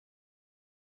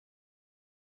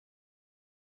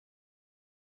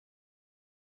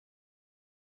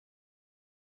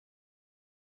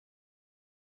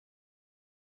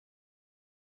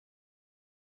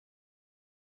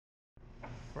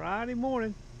Friday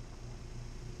morning,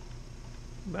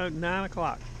 about 9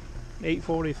 o'clock,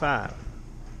 8:45.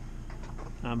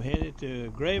 I'm headed to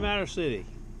Gray Matter City.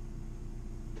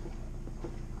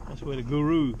 That's where the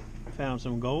guru found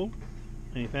some gold,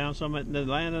 and he found some at the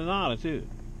land of Nada too.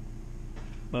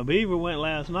 But Beaver went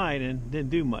last night and didn't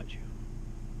do much.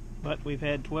 But we've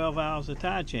had 12 hours of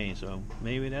tide change, so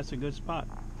maybe that's a good spot.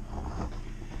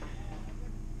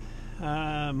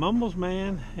 Mumbles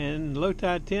Man and Low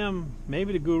Tide Tim,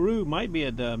 maybe the guru might be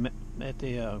at the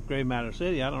Gray Matter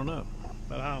City. I don't know,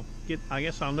 but I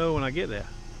guess I'll know when I get there.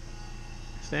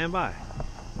 Stand by.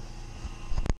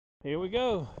 Here we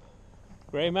go,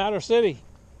 Gray Matter City.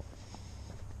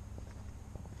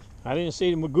 I didn't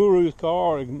see the guru's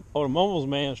car or the Mumbles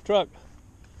Man's truck.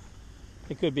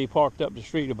 It could be parked up the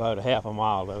street about a half a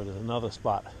mile though. There's another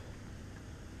spot.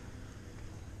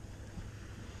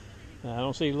 I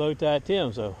don't see Low Tide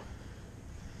Tim, so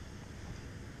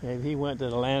maybe he went to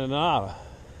the land of Nada.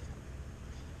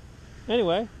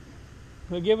 Anyway,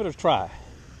 we'll give it a try.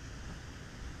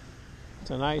 It's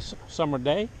a nice summer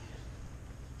day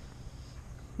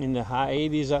in the high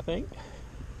 80s, I think.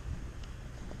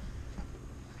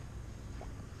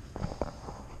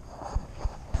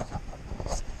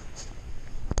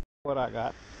 What I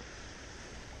got.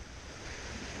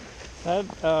 That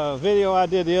video I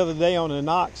did the other day on the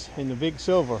Knox and the big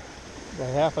silver, the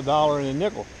 $50 and a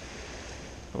nickel.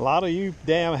 A lot of you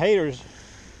damn haters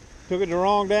took it the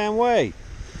wrong damn way.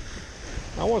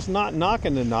 I was not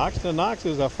knocking the Knox. The Knox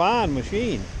is a fine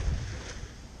machine.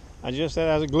 I just said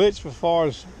it has a glitch as far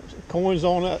as coins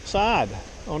on that side,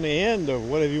 on the end, or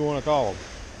whatever you want to call them.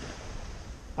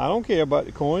 I don't care about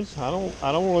the coins. I don't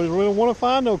really want to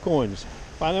find no coins.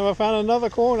 If I never found another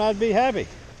coin, I'd be happy.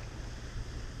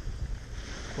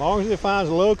 As long as it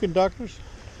finds low conductors,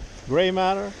 gray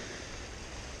matter,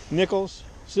 nickels,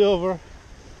 silver,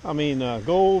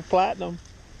 gold, platinum,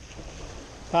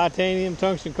 titanium,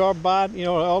 tungsten carbide,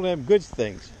 all them good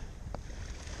things.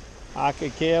 I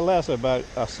could care less about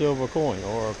a silver coin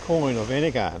or a coin of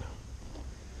any kind.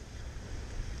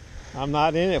 I'm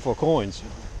not in it for coins.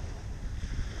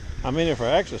 I'm in it for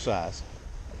exercise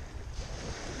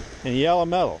and yellow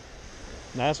metal.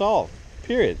 And that's all,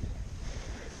 period.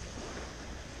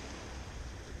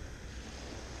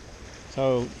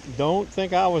 So don't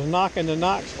think I was knocking the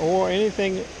Knox or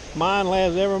anything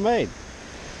Minelab's ever made.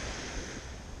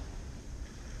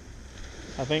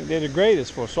 I think they're the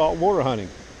greatest for saltwater hunting.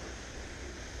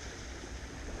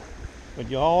 But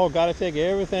you all got to take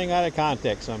everything out of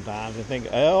context sometimes and think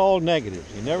all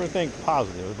negatives. You never think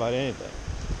positive about anything.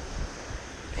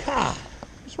 God,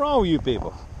 what's wrong with you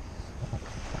people?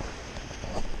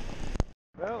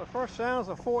 Well, the first sound's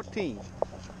a 14.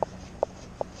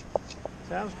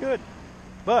 Sounds good.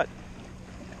 But,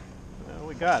 well,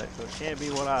 we got it, so it can't be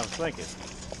what I was thinking.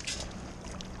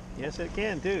 Yes, it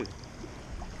can too.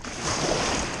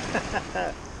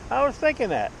 I was thinking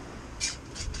that.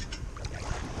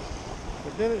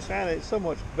 But then it sounded so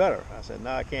much better. I said,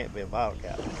 no, it can't be a bottle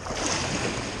cap.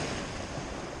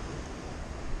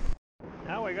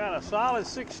 Now we got a solid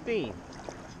 16.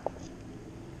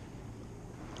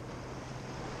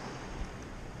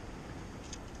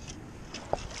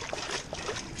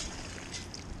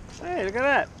 Hey, look at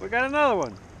that. We got another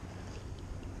one.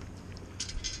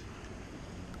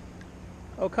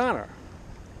 O'Connor.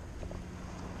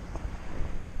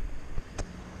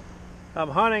 I'm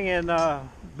hunting in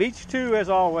Beach 2 as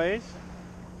always.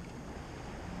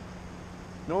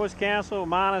 Noise cancel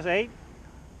 -8.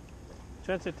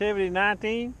 Sensitivity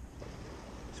 19.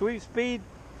 Sweep speed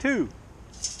 2.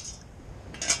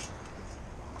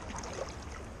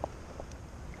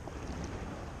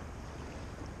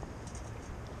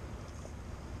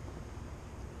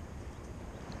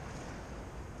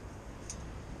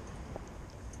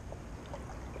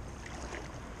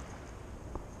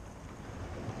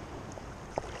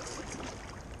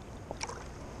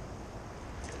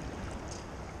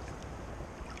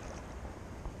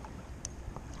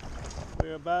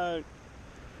 We're about,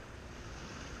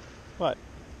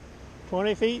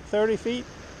 20 feet, 30 feet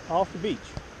off the beach,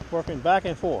 working back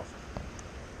and forth.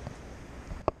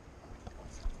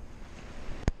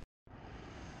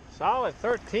 Solid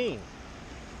 13.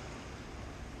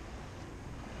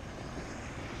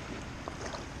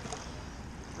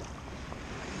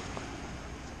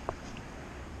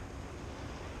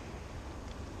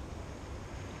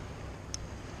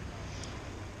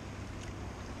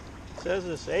 It says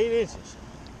it's 8 inches.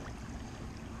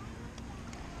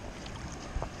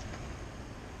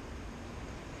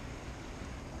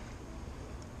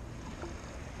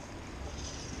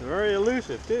 Very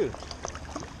elusive too.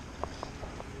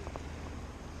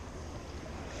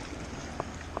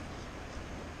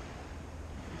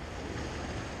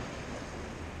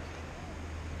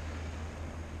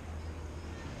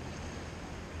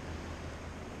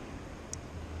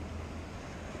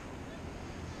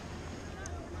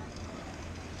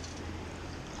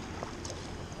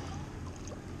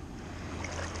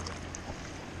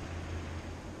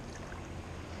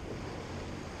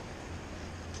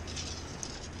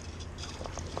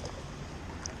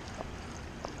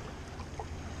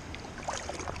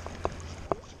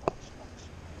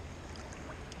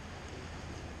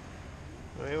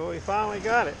 Well, we finally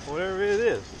got it, whatever it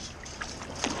is.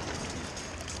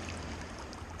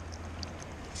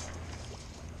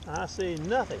 I see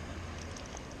nothing.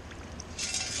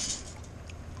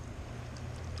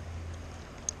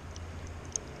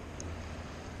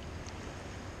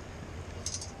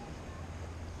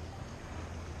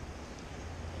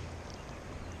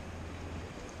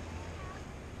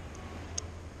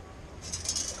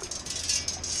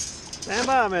 Stand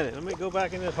by a minute. Let me go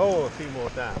back in this hole a few more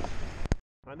times.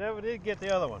 I never did get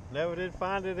the other one. Never did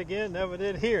find it again. Never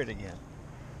did hear it again.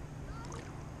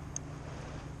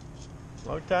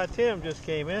 Low-tide Tim just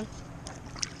came in.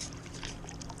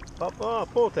 Oh,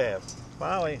 pull tab.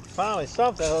 Finally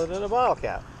something other than a bottle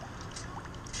cap.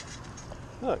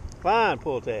 Look, fine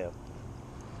pull tab.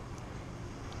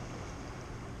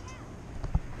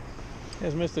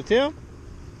 There's Mr. Tim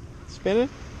spinning.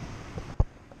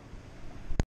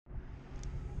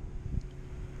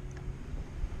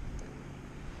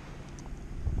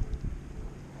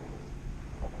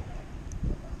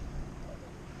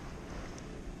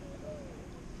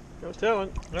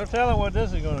 No telling what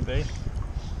this is going to be.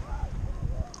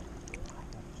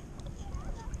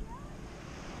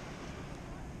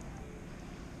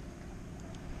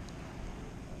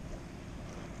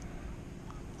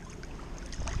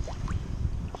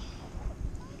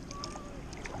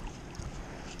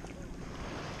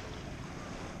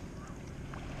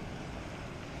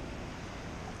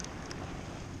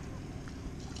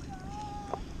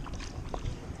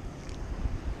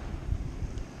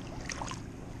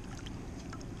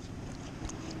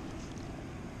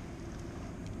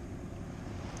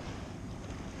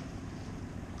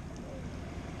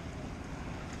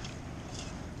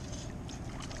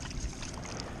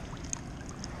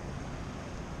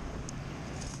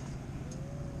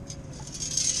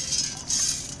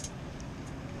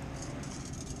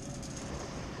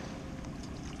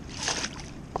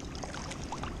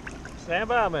 Stand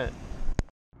by a minute.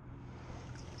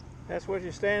 That's what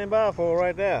you're standing by for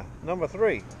right there. Number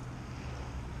 3.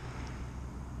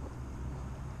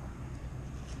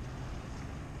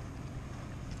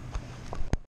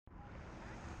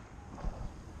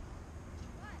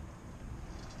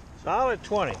 Solid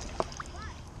 20.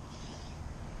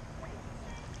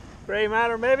 Gray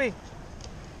matter maybe?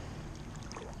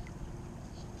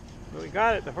 We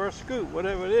got it, the first scoop,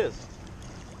 whatever it is.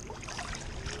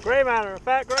 Gray matter,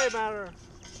 fat gray matter.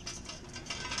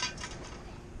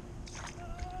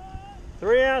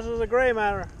 3 ounces of gray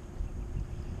matter.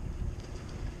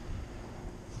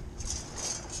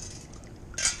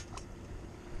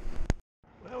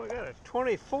 Well, we got a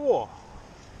 24.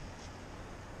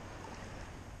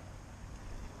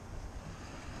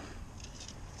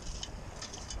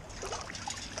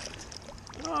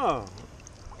 Oh,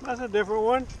 that's a different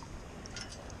one.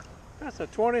 That's a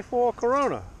 24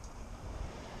 Corona.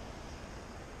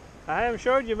 I haven't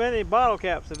showed you many bottle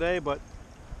caps today, but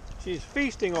she's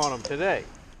feasting on them today.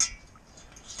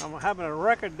 I'm having a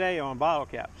record day on bottle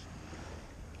caps.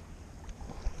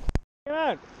 Look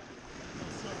at that.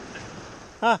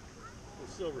 Huh?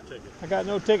 Silver ticket. I got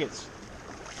no tickets.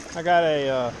 I got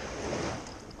a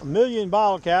million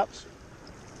bottle caps.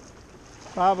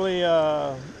 Probably 2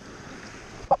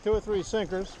 or 3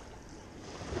 sinkers.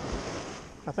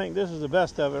 I think this is the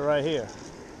best of it right here.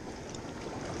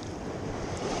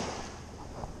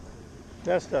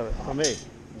 Best of it for me.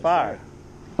 Fire.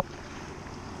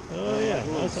 Oh yeah,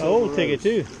 that's an old ticket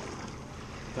too.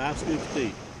 5 scoops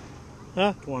deep.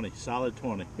 Huh? 20, solid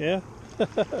 20. Yeah.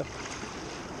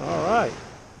 All right.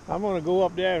 I'm gonna go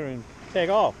up there and take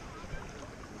off.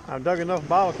 I've dug enough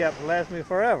bottle caps to last me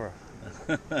forever.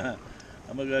 I'm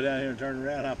gonna go down here and turn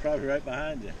around. I'll probably be right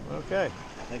behind you. Okay.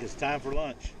 I think it's time for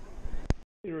lunch.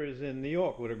 Peter is in New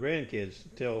York with her grandkids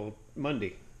till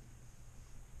Monday.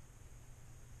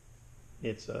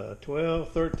 It's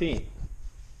 12:13.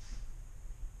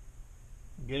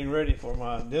 Getting ready for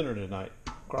my dinner tonight.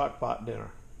 Crock pot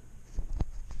dinner.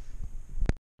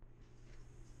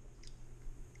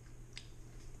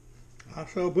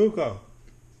 Stavrscoop.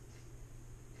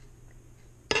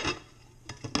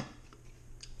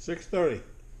 6:30.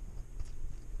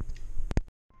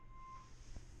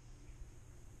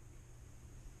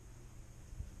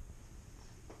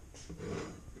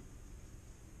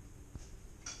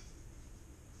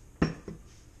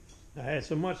 I had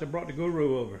so much I brought the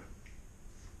guru over.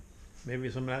 Maybe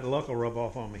some of that luck will rub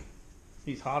off on me.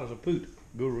 He's hot as a poot,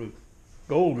 guru.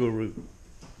 Gold guru.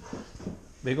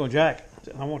 Big old Jack.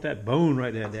 I want that bone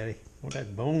right there, Daddy. I want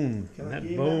that bone.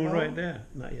 That bone right there.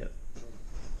 Not yet.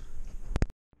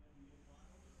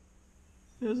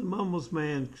 There's a Mumbles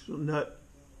man nut.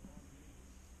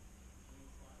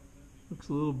 Looks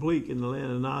a little bleak in the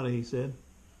land of Nada, he said.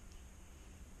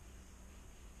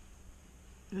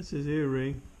 That's his ear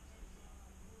ring.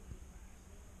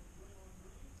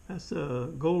 That's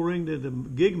the gold ring that the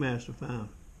gig master found.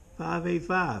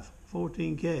 585,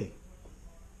 14K.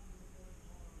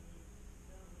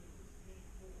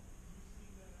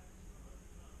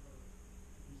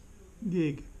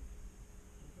 Gig.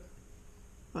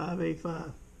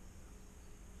 585.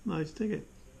 Nice ticket.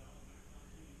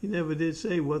 He never did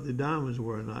say what the diamonds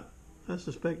were or not. I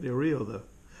suspect they're real though.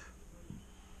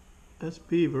 That's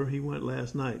Beaver. He went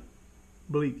last night.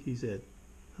 Bleak, he said.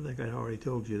 I think I already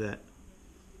told you that.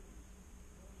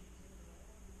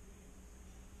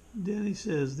 Denny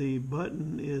says the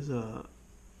button is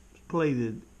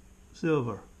plated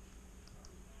silver.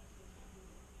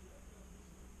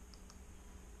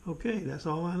 Okay, that's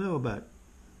all I know about it.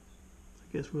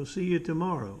 I guess we'll see you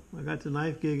tomorrow. I got the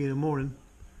knife gig in the morning.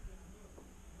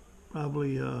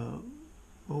 Probably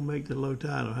won't make the low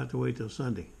tide. I'll have to wait till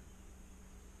Sunday.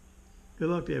 Good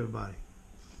luck to everybody.